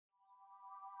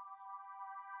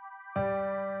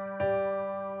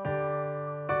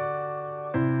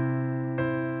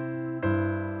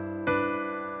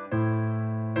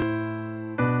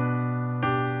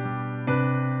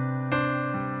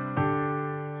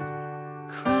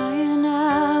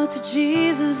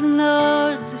Jesus,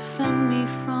 Lord, defend me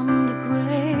from the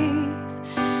grave.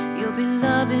 Your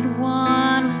beloved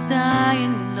one was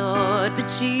dying, Lord, but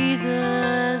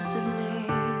Jesus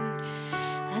delayed.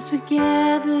 As we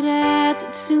gathered at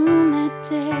the tomb that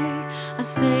day, our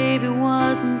Savior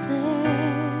wasn't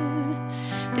there.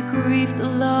 The grief, the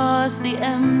loss, the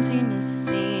emptiness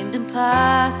seemed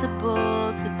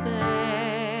impossible to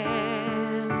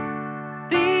bear.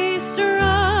 Be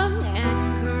strong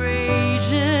and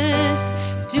courageous,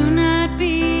 do not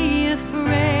be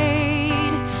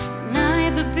afraid,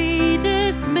 neither be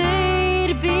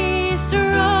dismayed. Be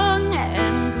strong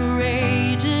and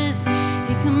courageous,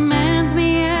 He commands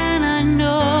me, and I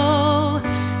know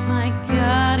my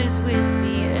God is with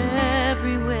me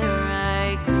everywhere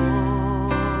I go.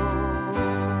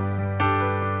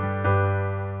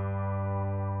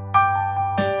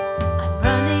 I'm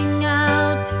running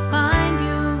out to find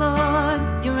you, Lord,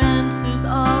 your answers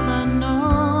all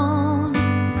unknown.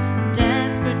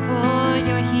 Desperate for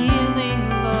your healing,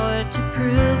 Lord, to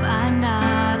prove I'm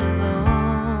not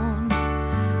alone.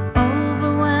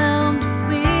 Overwhelmed with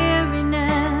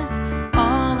weariness,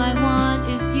 all I want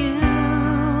is you.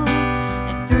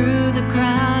 And through the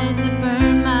cries that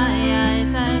burn my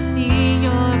eyes, I see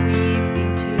you're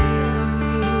weeping too.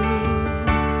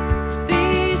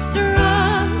 Be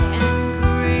strong and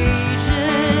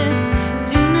courageous,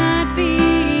 do not be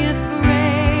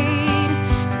afraid,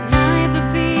 neither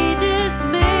be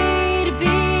dismayed.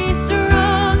 Be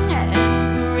strong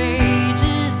and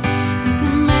courageous, He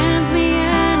commands me,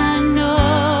 and I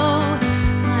know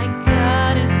my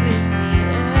God is with me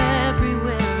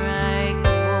everywhere I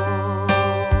go.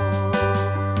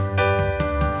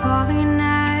 Falling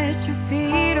at your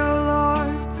feet, oh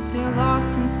Lord, still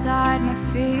lost inside my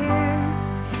fear.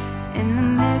 In the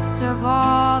midst of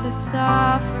all the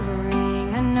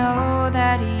suffering, I know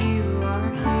that you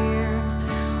are here.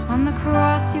 On the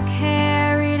cross you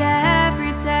carried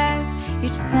every death,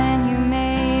 each sin you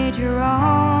made your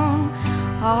own.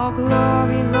 All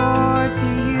glory, Lord, to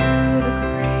you, the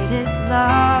greatest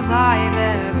love I've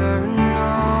ever known.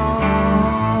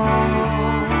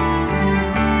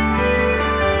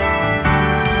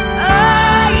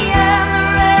 I am the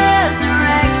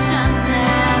resurrection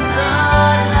and the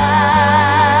life.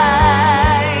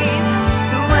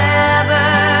 Whoever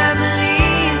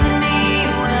believes in me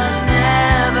will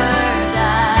never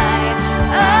die.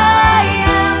 I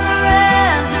am the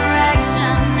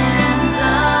resurrection and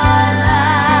the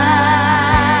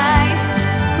life.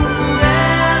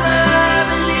 Whoever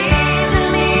believes in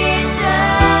me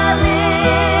shall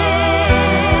live.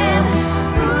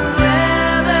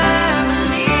 Whoever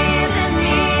believes in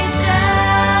me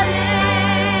shall live.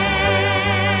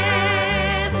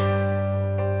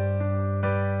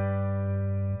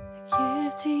 I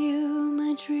give to you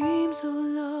my dreams, oh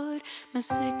Lord, my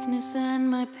sickness and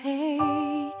my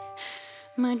pain,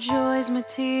 my joys, my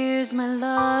tears, my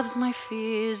loves, my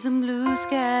fears, the blue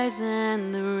skies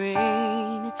and the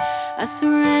rain. I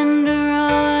surrender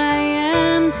all I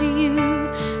am to you.